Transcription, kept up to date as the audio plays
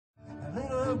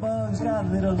bugs, got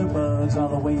littler bugs, all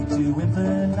the way to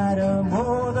infinitum.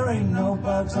 Oh, there ain't no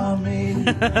bugs on me.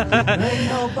 There ain't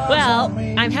no bugs Well, on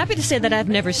me. I'm happy to say that I've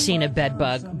never seen a bed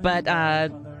bug, but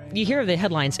you hear the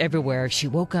headlines everywhere. She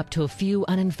woke up to a few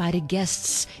uninvited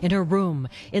guests in her room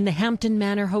in the Hampton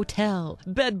Manor Hotel.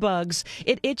 Bed bugs.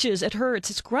 It itches. It hurts.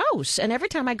 It's gross. And every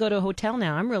time I go to a hotel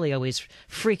now, I'm really always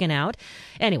freaking out.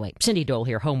 Anyway, Cindy Dole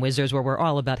here, Home Wizards, where we're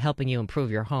all about helping you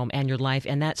improve your home and your life.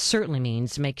 And that certainly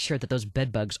means make sure that those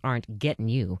bed bugs aren't getting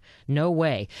you. No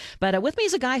way. But with me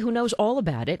is a guy who knows all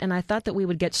about it. And I thought that we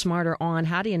would get smarter on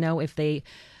how do you know if they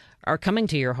are coming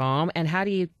to your home and how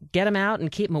do you get them out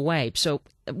and keep them away. So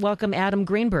welcome Adam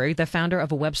Greenburg, the founder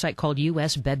of a website called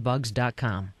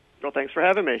usbedbugs.com. Well, thanks for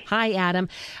having me. Hi, Adam.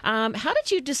 How did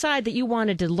you decide that you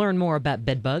wanted to learn more about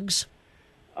bed bugs?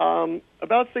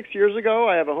 About 6 years ago,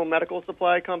 I have a home medical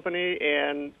supply company,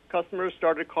 and customers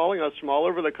started calling us from all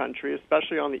over the country,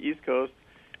 especially on the East Coast,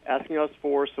 asking us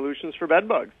for solutions for bed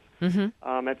bugs.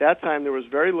 Mm-hmm. At that time, there was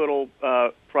very little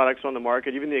products on the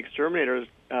market. Even the exterminators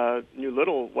knew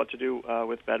little what to do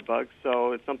with bed bugs.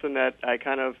 So it's something that I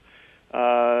kind of,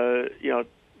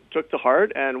 took to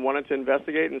heart and wanted to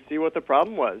investigate and see what the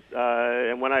problem was.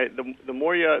 And when the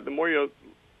more you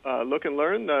look and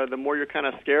learn, the more you're kind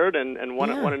of scared and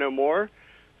want to know more.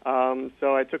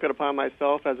 So I took it upon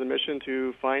myself as a mission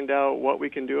to find out what we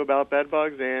can do about bed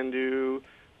bugs and to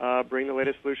bring the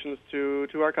latest solutions to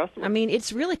our customers. I mean,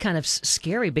 it's really kind of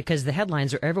scary because the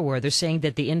headlines are everywhere. They're saying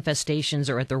that the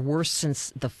infestations are at their worst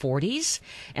since the 40s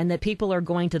and that people are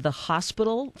going to the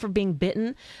hospital for being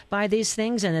bitten by these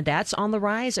things and that that's on the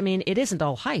rise. I mean, it isn't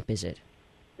all hype, is it?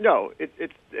 No,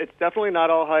 it's definitely not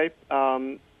all hype.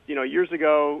 Years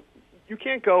ago, you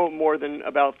can't go more than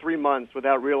about 3 months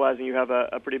without realizing you have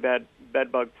a pretty bad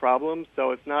bed bug problem.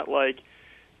 So it's not like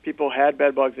people had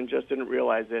bed bugs and just didn't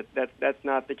realize it. That's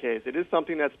not the case. It is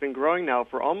something that's been growing now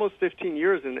for almost 15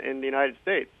 years in the United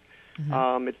States.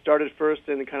 Mm-hmm. It started first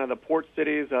in kind of the port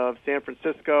cities of San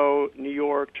Francisco, New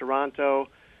York, Toronto,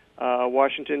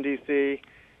 Washington, D.C.,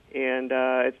 and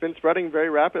it's been spreading very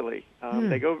rapidly.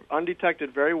 They go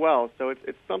undetected very well, so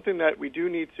it's something that we do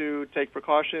need to take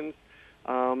precautions.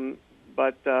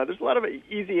 But there's a lot of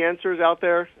easy answers out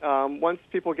there. Once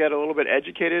people get a little bit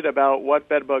educated about what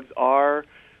bed bugs are,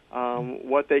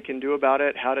 what they can do about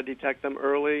it, how to detect them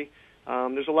early,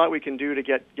 there's a lot we can do to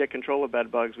get control of bed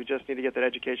bugs. We just need to get that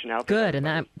education out there. Good,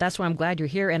 and that's why I'm glad you're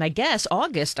here. And I guess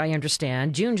August, I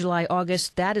understand, June, July,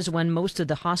 August, that is when most of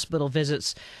the hospital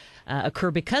visits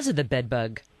occur because of the bed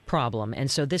bug problem.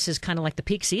 And so this is kind of like the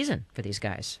peak season for these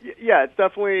guys. Yeah, it's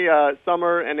definitely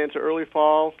summer and into early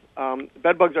fall.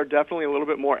 Bed bugs are definitely a little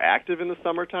bit more active in the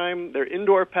summertime. They're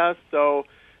indoor pests, so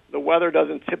the weather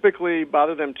doesn't typically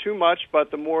bother them too much, but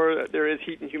the more there is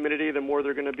heat and humidity, the more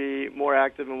they're going to be more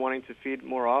active and wanting to feed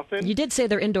more often. You did say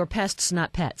they're indoor pests,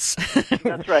 not pets.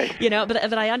 That's right.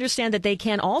 But I understand that they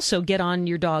can also get on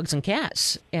your dogs and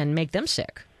cats and make them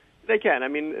sick. They can. I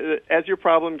mean, as your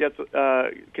problem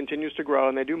continues to grow,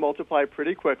 and they do multiply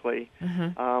pretty quickly,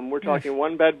 we're talking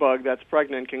one bed bug that's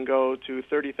pregnant can go to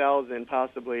 30,000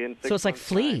 possibly in 6 months. So it's like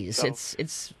fleas. So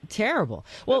it's terrible.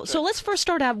 Well, so let's first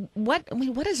start out. What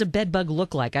does a bed bug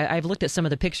look like? I've looked at some of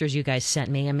the pictures you guys sent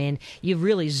me. I mean, you've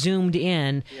really zoomed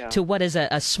in to what is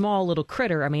a small little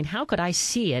critter. I mean, how could I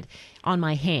see it on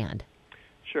my hand?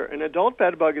 Sure. An adult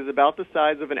bed bug is about the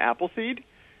size of an apple seed.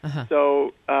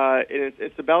 So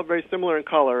it's about very similar in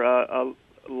color, a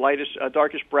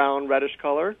darkish brown, reddish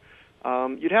color.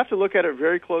 You'd have to look at it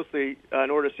very closely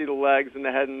in order to see the legs and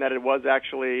the head, and that it was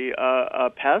actually a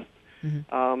pest.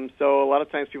 So a lot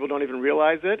of times people don't even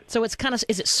realize it. So it's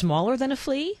is it smaller than a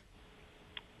flea?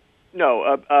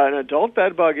 No, an adult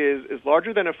bed bug is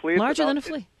larger than a flea. Larger than a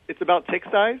flea. It's about tick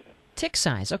size. Tick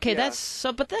size. Okay, yeah.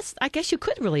 I guess you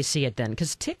could really see it then,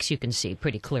 because ticks you can see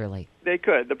pretty clearly. They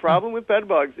could. The problem with bed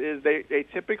bugs is they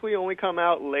typically only come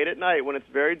out late at night when it's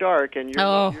very dark and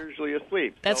you're usually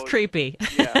asleep. That's creepy.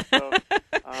 Yeah. So,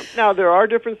 now, there are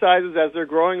different sizes as they're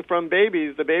growing from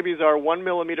babies. The babies are 1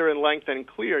 millimeter in length and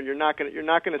clear. You're not going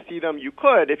to see them. You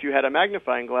could if you had a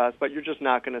magnifying glass, but you're just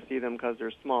not going to see them because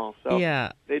they're small. So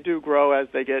they do grow as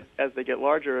they get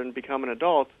larger and become an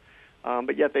adult.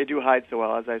 But yet they do hide so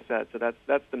well, as I said. So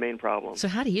that's the main problem. So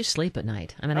how do you sleep at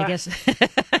night? I mean, I guess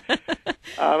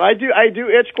I do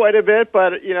itch quite a bit,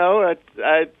 but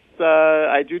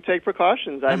I do take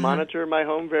precautions. I monitor my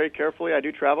home very carefully. I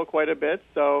do travel quite a bit,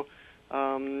 so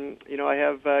I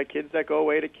have kids that go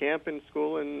away to camp and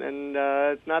school, and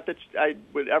it's not that I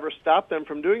would ever stop them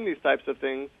from doing these types of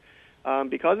things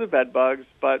because of bed bugs,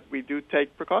 but we do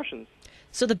take precautions.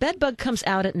 So the bed bug comes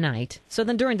out at night. So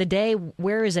then during the day,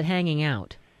 where is it hanging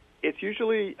out? It's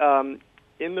usually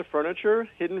in the furniture,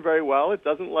 hidden very well. It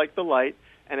doesn't like the light,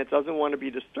 and it doesn't want to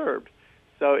be disturbed.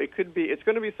 So it's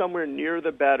going to be somewhere near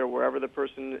the bed or wherever the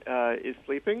person is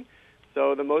sleeping.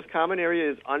 So the most common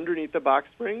area is underneath the box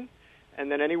spring,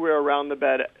 and then anywhere around the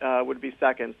bed would be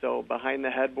second. So behind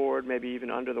the headboard, maybe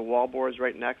even under the wall boards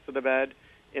right next to the bed,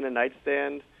 in a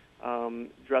nightstand.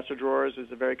 Dresser drawers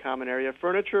is a very common area.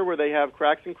 Furniture where they have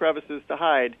cracks and crevices to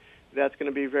hide, that's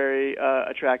going to be very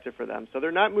attractive for them. So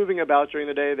they're not moving about during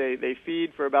the day. They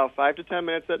feed for about 5 to 10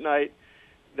 minutes at night.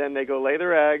 Then they go lay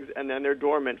their eggs, and then they're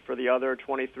dormant for the other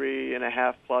 23 and a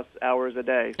half plus hours a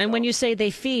day. And when you say they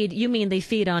feed, you mean they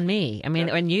feed on me. I mean,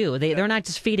 Yes. on you. They're not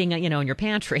just feeding, in your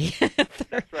pantry.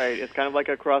 That's right. It's kind of like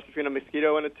a cross between a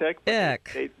mosquito and a tick.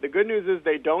 Ick. The good news is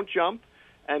they don't jump,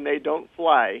 and they don't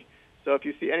fly. So if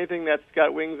you see anything that's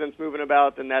got wings and it's moving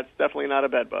about, then that's definitely not a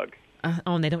bed bug.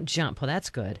 And they don't jump. Well, that's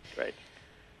good. Right.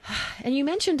 And you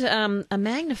mentioned a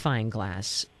magnifying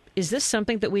glass. Is this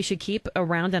something that we should keep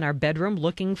around in our bedroom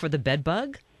looking for the bed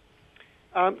bug?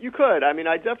 You could. I mean,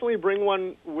 I definitely bring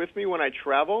one with me when I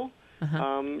travel.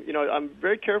 I'm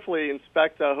very carefully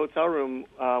inspect a hotel room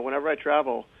whenever I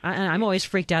travel. I'm always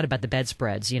freaked out about the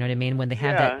bedspreads, you know what I mean? When they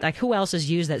have that, like who else has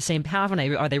used that same, how often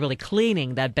are they really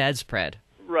cleaning that bedspread?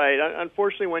 Right.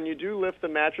 Unfortunately, when you do lift the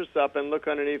mattress up and look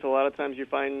underneath, a lot of times you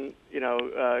find,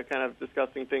 kind of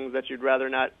disgusting things that you'd rather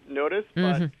not notice.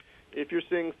 But if you're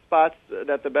seeing spots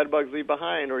that the bed bugs leave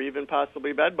behind, or even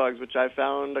possibly bed bugs, which I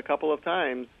found a couple of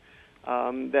times,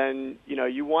 then you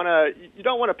don't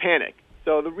want to panic.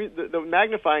 So the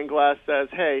magnifying glass says,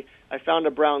 "Hey, I found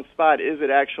a brown spot. Is it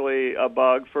actually a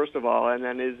bug? First of all, and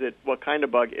then what kind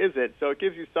of bug is it?" So it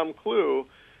gives you some clue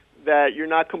that you're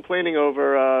not complaining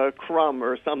over a crumb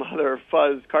or some other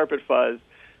carpet fuzz,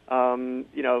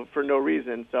 for no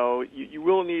reason. So you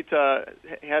will need to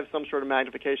have some sort of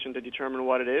magnification to determine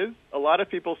what it is. A lot of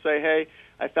people say, "Hey,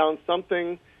 I found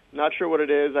something, not sure what it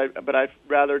is, but I'd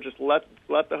rather just let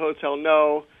the hotel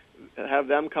know, have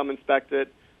them come inspect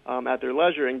it at their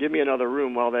leisure, and give me another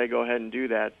room while they go ahead and do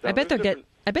that." So I bet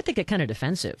they get kind of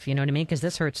defensive. You know what I mean? Because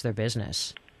this hurts their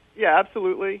business. Yeah,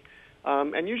 absolutely.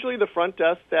 And usually the front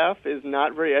desk staff is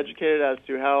not very educated as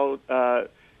to how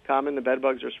common the bed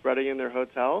bugs are spreading in their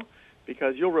hotel,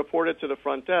 because you'll report it to the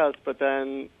front desk, but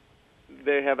then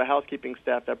they have a housekeeping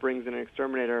staff that brings in an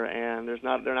exterminator, and they're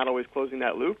not always closing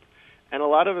that loop. And a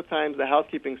lot of the times the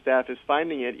housekeeping staff is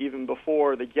finding it even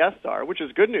before the guests are, which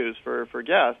is good news for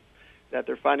guests, that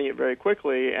they're finding it very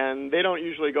quickly, and they don't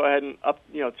usually go ahead and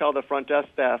tell the front desk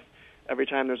staff every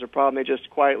time there's a problem. They just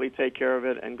quietly take care of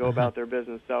it and go about their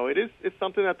business. So it's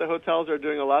something that the hotels are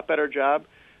doing a lot better job,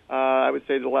 I would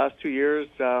say, the last 2 years,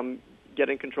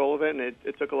 getting control of it, and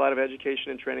it took a lot of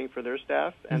education and training for their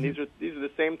staff. And these are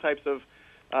the same types of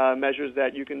measures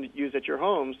that you can use at your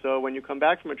home. So when you come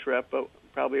back from a trip, but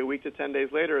probably a week to 10 days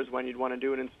later is when you'd want to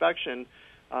do an inspection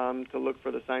to look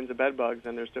for the signs of bed bugs,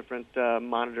 and there's different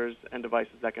monitors and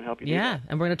devices that can help you do that. Yeah,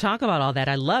 and we're going to talk about all that.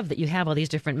 I love that you have all these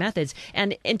different methods.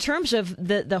 And in terms of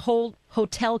the whole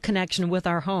hotel connection with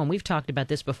our home, we've talked about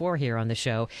this before here on the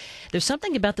show. There's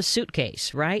something about the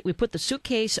suitcase, right? We put the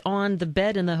suitcase on the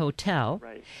bed in the hotel,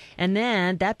 Right. and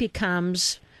then that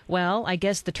becomes, well, I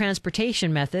guess the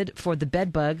transportation method for the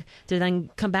bed bug to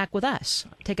then come back with us,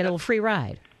 take a little free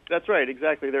ride. That's right,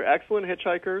 exactly. They're excellent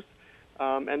hitchhikers.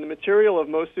 And the material of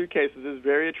most suitcases is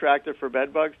very attractive for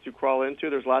bed bugs to crawl into.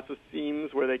 There's lots of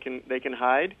seams where they can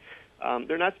hide.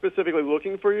 They're not specifically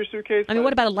looking for your suitcase. I mean,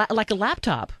 what about like a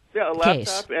laptop? Yeah, a case?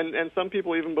 laptop, and some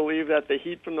people even believe that the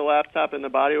heat from the laptop and the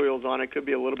body oils on it could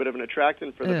be a little bit of an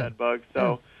attractant for the bed bug.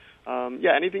 So,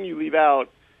 anything you leave out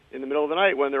in the middle of the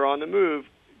night when they're on the move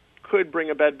could bring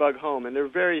a bed bug home, and they're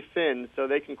very thin, so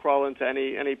they can crawl into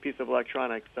any piece of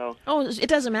electronics. So, it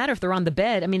doesn't matter if they're on the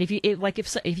bed. I mean, if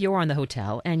you're on the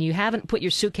hotel and you haven't put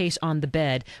your suitcase on the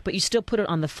bed, but you still put it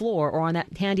on the floor or on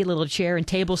that handy little chair and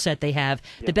table set they have,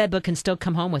 the bed bug can still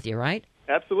come home with you, right?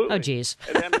 Absolutely. Oh, geez.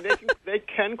 And I mean, they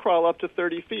can crawl up to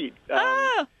 30 feet.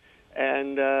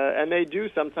 And they do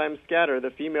sometimes scatter.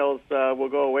 The females will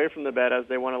go away from the bed as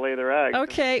they want to lay their eggs.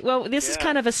 Okay, well, this is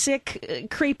kind of a sick,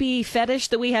 creepy fetish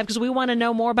that we have, because we want to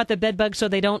know more about the bed bugs so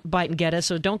they don't bite and get us.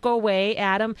 So don't go away,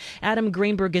 Adam. Adam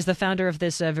Greenburg is the founder of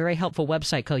this very helpful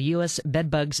website called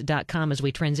usbedbugs.com as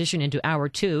we transition into hour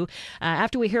two.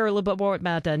 After we hear a little bit more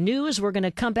about news, we're going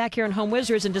to come back here on Home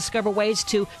Wizards and discover ways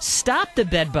to stop the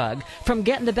bed bug from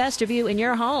getting the best of you in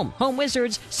your home. Home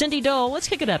Wizards, Cindy Dole, let's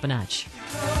kick it up a notch.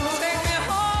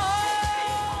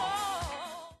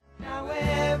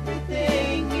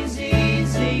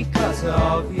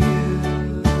 Of you.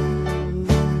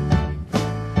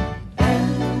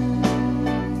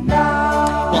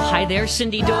 Well, hi there's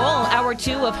Cindy Dole, Hour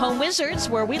 2 of Home Wizards,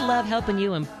 where we love helping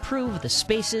you improve the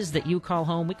spaces that you call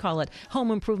home. We call it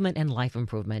home improvement and life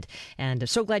improvement. And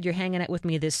so glad you're hanging out with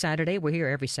me this Saturday. We're here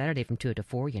every Saturday from 2 to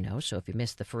 4, so if you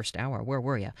missed the first hour, where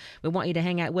were you? We want you to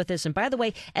hang out with us. And by the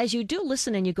way, as you do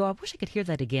listen and you go, I wish I could hear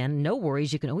that again, no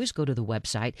worries. You can always go to the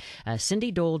website,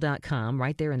 cindydole.com,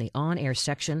 right there in the on-air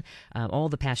section. All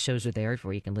the past shows are there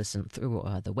where you can listen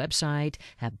through the website,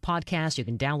 have podcasts. You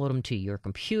can download them to your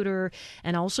computer.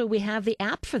 And also we have the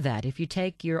app for that. If you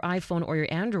take your iPhone or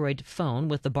your Android phone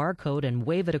with the barcode and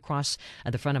wave it across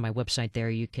the front of my website there,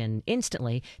 you can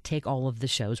instantly take all of the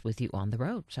shows with you on the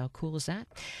road. So how cool is that?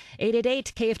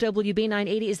 888-KFWB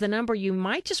 980 is the number. You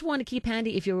might just want to keep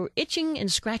handy if you're itching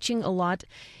and scratching a lot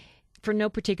for no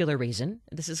particular reason.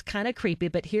 This is kind of creepy,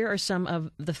 but here are some of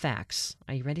the facts.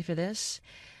 Are you ready for this?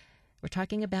 We're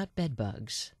talking about bed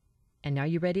bugs. And are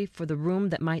you ready for the room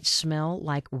that might smell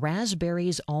like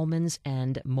raspberries, almonds,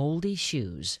 and moldy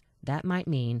shoes? That might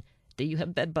mean that you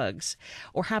have bed bugs.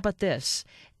 Or how about this?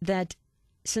 That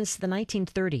since the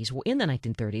 1930s, well, in the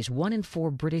 1930s, 1 in 4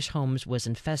 British homes was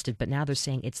infested, but now they're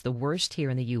saying it's the worst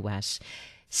here in the U.S.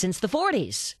 Since the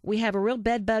 40s, we have a real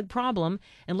bed bug problem,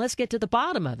 and let's get to the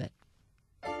bottom of it.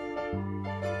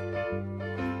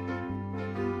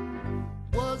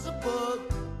 Was a bug,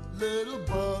 little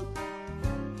bug,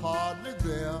 hardly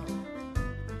there.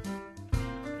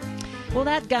 Well,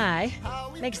 that guy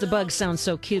makes the bug sound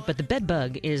so cute, but the bed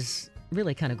bug is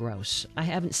really kind of gross. I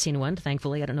haven't seen one,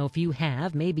 thankfully. I don't know if you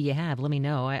have. Maybe you have. Let me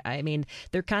know. I mean,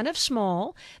 they're kind of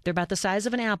small. They're about the size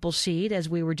of an apple seed, as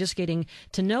we were just getting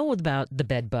to know about the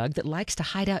bed bug that likes to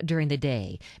hide out during the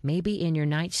day, maybe in your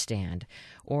nightstand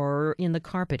or in the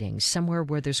carpeting, somewhere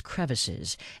where there's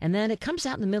crevices. And then it comes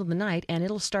out in the middle of the night, and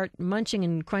it'll start munching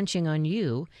and crunching on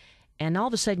you. And all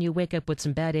of a sudden, you wake up with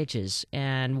some bad itches.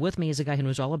 And with me is a guy who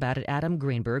knows all about it, Adam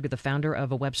Greenburg, the founder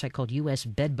of a website called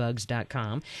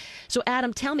usbedbugs.com. So,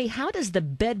 Adam, tell me, how does the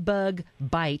bed bug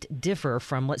bite differ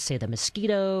from, let's say, the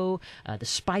mosquito, the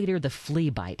spider, the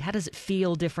flea bite? How does it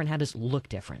feel different? How does it look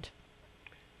different?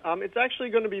 It's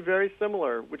actually going to be very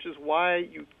similar, which is why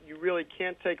you really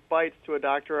can't take bites to a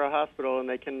doctor or a hospital, and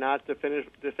they cannot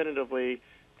definitively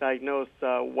diagnose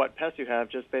what pest you have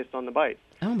just based on the bites.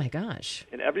 Oh, my gosh.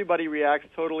 And everybody reacts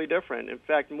totally different. In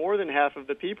fact, more than half of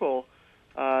the people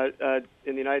in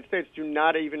the United States do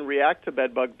not even react to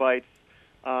bed bug bites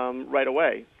right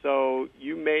away. So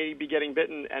you may be getting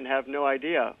bitten and have no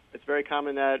idea. It's very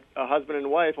common that a husband and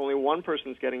wife, only one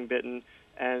person's getting bitten,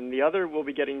 and the other will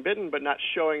be getting bitten but not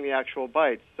showing the actual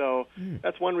bites. So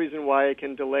that's one reason why it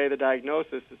can delay the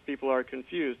diagnosis, is people are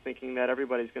confused, thinking that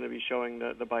everybody's going to be showing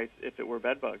the bites if it were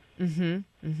bed bugs.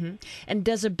 Mm-hmm. Mm-hmm. And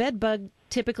does a bed bug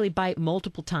typically bite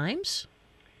multiple times?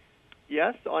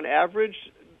 Yes, on average,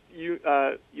 you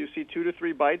see 2 to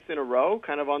 3 bites in a row,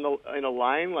 kind of in a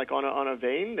line, like on a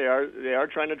vein. They are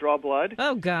trying to draw blood.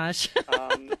 Oh gosh.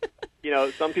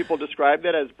 Some people describe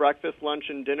that as breakfast, lunch,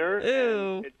 and dinner.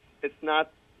 Ew. And it's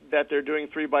not that they're doing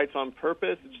 3 bites on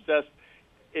purpose. It's just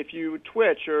if you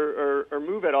twitch or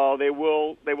move at all, they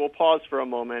will pause for a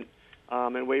moment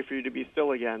and wait for you to be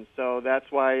still again. So that's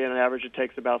why, on average, it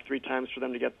takes about 3 times for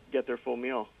them to get their full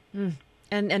meal. Mm.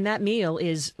 And that meal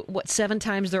is, 7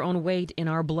 times their own weight in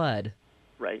our blood?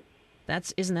 Right.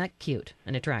 Isn't that cute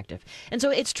and attractive? And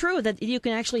so it's true that you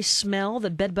can actually smell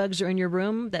that bed bugs are in your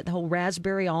room, that whole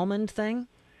raspberry almond thing?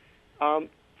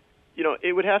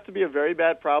 It would have to be a very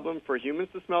bad problem for humans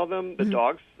to smell them. The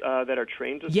dogs that are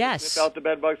trained to sniff out the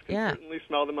bed bugs can certainly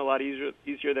smell them a lot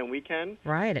easier than we can.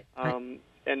 Right.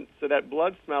 And so that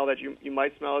blood smell that you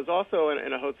might smell is also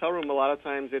in a hotel room. A lot of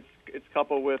times it's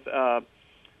coupled with a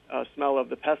smell of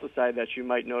the pesticide that you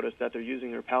might notice that they're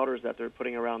using, or powders that they're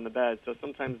putting around the bed. So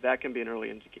sometimes that can be an early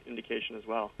indication as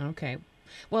well. Okay.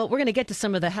 Well, we're going to get to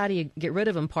some of the how do you get rid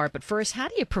of them part, but first, how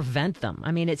do you prevent them?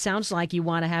 I mean, it sounds like you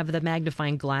want to have the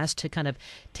magnifying glass to kind of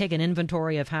take an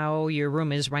inventory of how your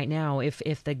room is right now if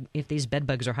these bed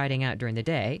bugs are hiding out during the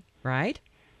day, right?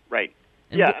 Right.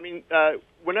 And yeah,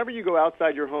 whenever you go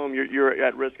outside your home, you're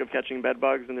at risk of catching bed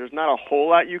bugs, and there's not a whole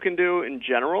lot you can do in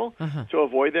general to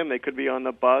avoid them. They could be on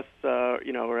the bus,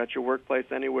 or at your workplace,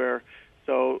 anywhere.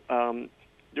 So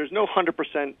there's no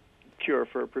 100% cure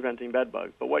for preventing bed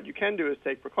bugs. But what you can do is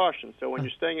take precautions. So when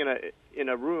you're staying in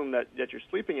a room that you're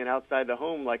sleeping in outside the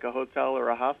home, like a hotel or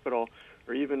a hospital,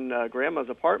 or even grandma's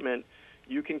apartment,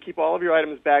 you can keep all of your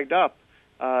items bagged up,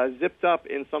 zipped up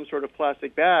in some sort of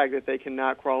plastic bag that they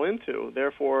cannot crawl into.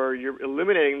 Therefore, you're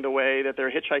eliminating the way that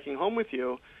they're hitchhiking home with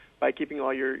you by keeping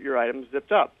all your items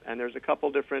zipped up. And there's a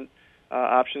couple different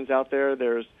options out there.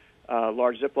 There's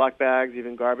large Ziploc bags,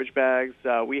 even garbage bags.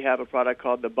 We have a product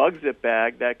called the Bug Zip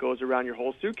bag that goes around your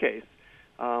whole suitcase.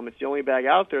 It's the only bag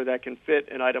out there that can fit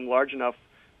an item large enough,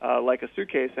 like a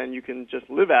suitcase, and you can just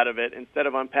live out of it. Instead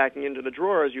of unpacking into the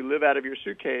drawers, you live out of your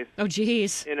suitcase. Oh,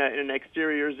 geez. In an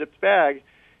exterior zipped bag,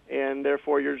 and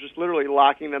therefore you're just literally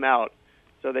locking them out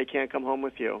so they can't come home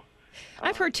with you.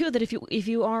 I've heard, too, that if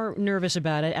you are nervous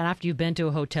about it, and after you've been to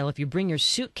a hotel, if you bring your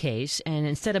suitcase, and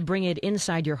instead of bringing it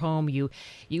inside your home, you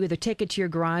either take it to your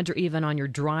garage or even on your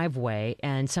driveway,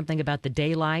 and something about the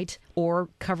daylight, or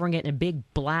covering it in a big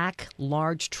black,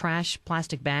 large trash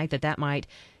plastic bag, that might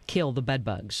kill the bed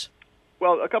bugs.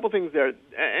 Well, a couple things there.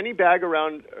 Any bag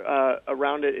around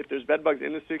it, if there's bed bugs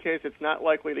in the suitcase, it's not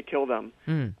likely to kill them.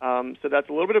 So that's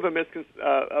a little bit of a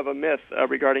myth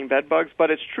regarding bed bugs. But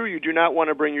it's true, you do not want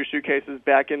to bring your suitcases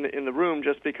back in the room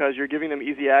just because you're giving them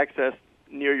easy access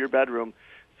near your bedroom.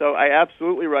 So I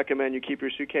absolutely recommend you keep your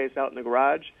suitcase out in the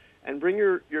garage and bring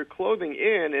your clothing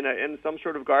in some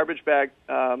sort of garbage bag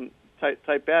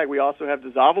type bag. We also have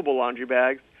dissolvable laundry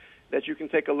bags that you can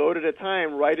take a load at a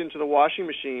time right into the washing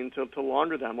machine to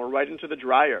launder them, or right into the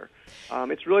dryer.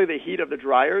 It's really the heat of the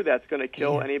dryer that's going to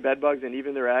kill any bed bugs and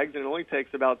even their eggs, and it only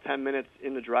takes about 10 minutes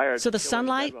in the dryer. So the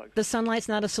sunlight's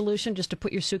not a solution, just to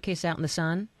put your suitcase out in the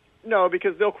sun? No,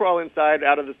 because they'll crawl inside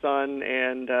out of the sun,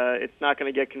 and it's not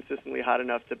going to get consistently hot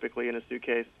enough typically in a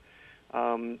suitcase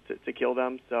to kill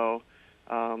them. So,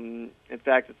 in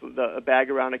fact, a bag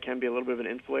around it can be a little bit of an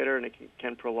insulator, and it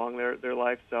can prolong their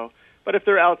life. So. But if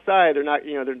they're outside, they're not.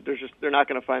 They're not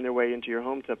going to find their way into your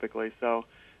home typically. So,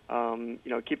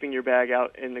 keeping your bag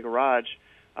out in the garage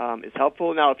is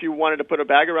helpful. Now, if you wanted to put a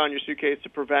bag around your suitcase to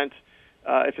prevent,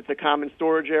 if it's a common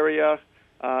storage area,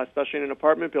 especially in an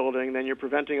apartment building, then you're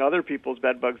preventing other people's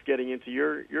bed bugs getting into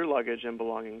your luggage and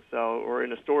belongings. So, or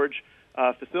in a storage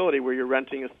facility where you're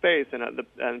renting a space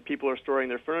and people are storing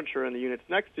their furniture in the units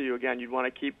next to you. Again, you'd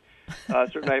want to keep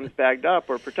certain items bagged up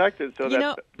or protected so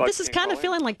that bugs this is kind of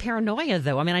feeling like paranoia,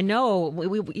 though. I mean, I know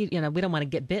we don't want to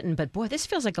get bitten, but boy, this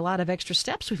feels like a lot of extra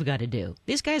steps we've got to do.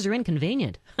 These guys are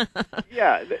inconvenient.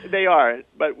 Yeah, they are.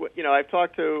 But I've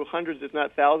talked to hundreds, if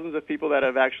not thousands, of people that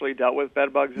have actually dealt with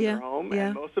bed bugs in their home,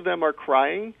 and most of them are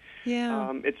crying.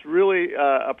 Yeah. It's really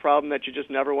a problem that you just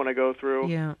never want to go through.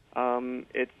 Yeah.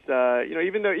 It's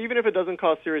even if it doesn't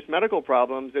cause serious medical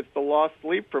problems, it's the lost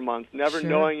sleep for months, never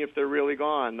knowing if they're really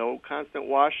gone, the constant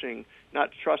washing,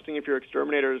 not trusting if your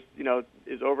exterminator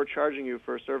is overcharging you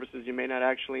for services you may not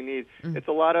actually need. It's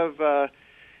a lot of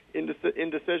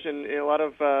indecision, a lot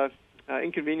of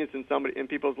inconvenience in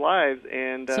people's lives,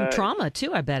 and some trauma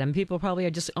too. I bet. I mean, people probably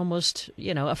are just almost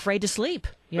afraid to sleep.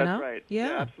 That's right.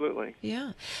 Yeah, absolutely.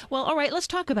 Yeah. Well, all right. Let's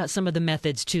talk about some of the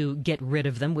methods to get rid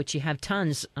of them, which you have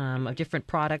tons of different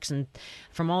products and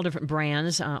from all different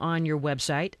brands on your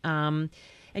website.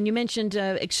 And you mentioned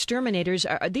exterminators.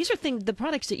 These are the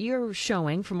products that you're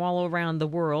showing from all around the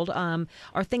world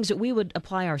are things that we would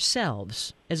apply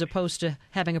ourselves as opposed to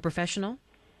having a professional?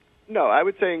 No, I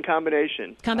would say in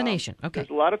combination. Combination, okay. There's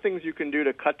a lot of things you can do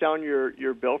to cut down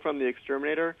your bill from the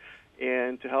exterminator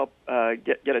and to help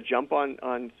get a jump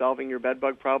on solving your bed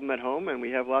bug problem at home. And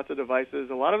we have lots of devices.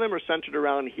 A lot of them are centered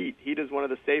around heat. Heat is one of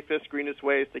the safest, greenest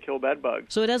ways to kill bed bugs.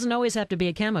 So it doesn't always have to be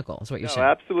a chemical, is what you're saying? No,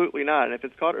 absolutely not. And if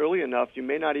it's caught early enough, you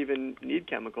may not even need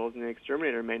chemicals, and the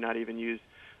exterminator may not even use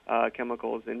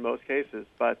chemicals in most cases.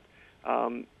 But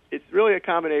it's really a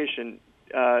combination.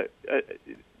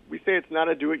 We say it's not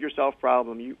a do-it-yourself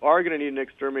problem. You are going to need an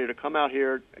exterminator to come out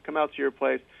to your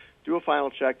place, do a final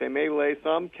check. They may lay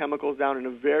some chemicals down in a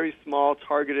very small,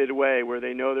 targeted way where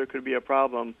they know there could be a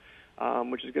problem,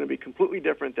 which is going to be completely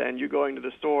different than you going to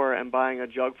the store and buying a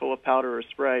jug full of powder or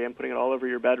spray and putting it all over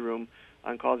your bedroom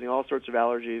and causing all sorts of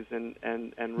allergies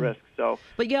and risks. So,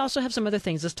 but you also have some other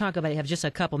things. Let's talk about it. You have just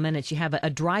a couple minutes. You have a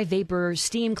dry vapor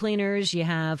steam cleaners. You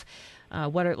have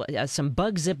what are some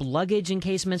bug zip luggage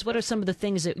encasements? What are some of the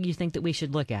things that you think that we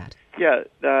should look at? Yeah,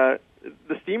 the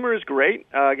steamer is great.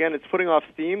 Again, it's putting off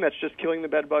steam. That's just killing the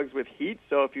bed bugs with heat.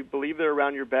 So if you believe they're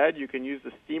around your bed, you can use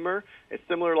the steamer. It's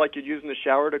similar like you'd use in the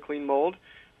shower to clean mold,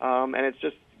 and it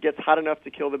just gets hot enough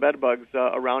to kill the bed bugs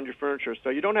around your furniture. So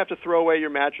you don't have to throw away your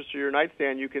mattress or your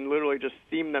nightstand. You can literally just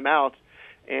steam them out,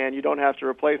 and you don't have to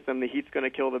replace them. The heat's going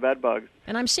to kill the bed bugs.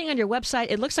 And I'm seeing on your website,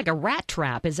 it looks like a rat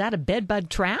trap. Is that a bed bug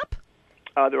trap?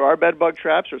 There are bed bug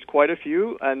traps. There's quite a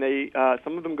few, and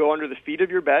some of them go under the feet of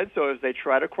your bed, so as they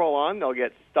try to crawl on, they'll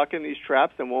get stuck in these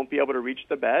traps and won't be able to reach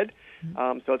the bed.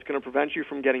 So it's going to prevent you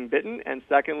from getting bitten. And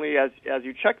secondly, as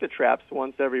you check the traps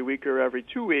once every week or every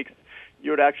 2 weeks, you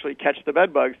would actually catch the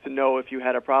bed bugs to know if you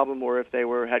had a problem or if they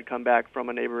had come back from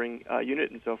a neighboring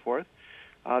unit and so forth.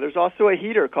 There's also a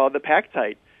heater called the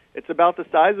Pack-Tite. It's about the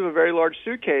size of a very large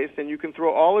suitcase, and you can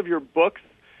throw all of your books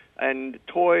and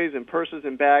toys and purses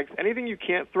and bags. Anything you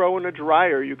can't throw in a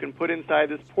dryer, you can put inside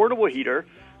this portable heater,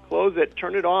 close it,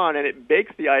 turn it on, and it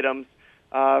bakes the items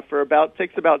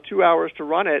takes about 2 hours to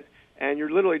run it, and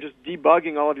you're literally just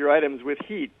debugging all of your items with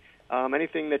heat.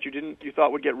 Anything that you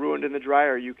thought would get ruined in the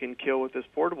dryer, you can kill with this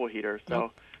portable heater.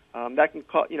 So that can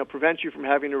prevent you from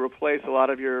having to replace a lot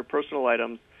of your personal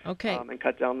items. Okay. And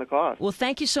cut down the cost. Well,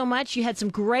 thank you so much. You had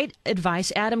some great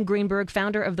advice. Adam Greenburg,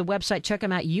 founder of the website. Check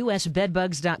him out,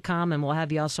 usbedbugs.com, and we'll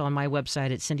have you also on my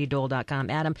website at cindydole.com.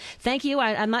 Adam, thank you.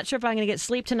 I'm not sure if I'm going to get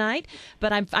sleep tonight,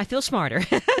 but I feel smarter.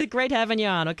 Great having you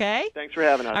on, okay? Thanks for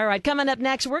having us. All right, coming up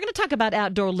next, we're going to talk about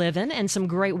outdoor living and some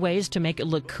great ways to make it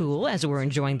look cool as we're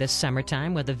enjoying this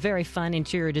summertime with a very fun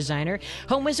interior designer.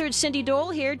 Home wizard Cindy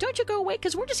Dole here. Don't you go away,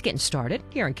 because we're just getting started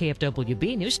here on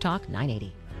KFWB News Talk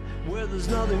 980. Where there's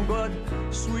nothing but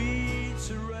sweet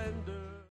surroundings.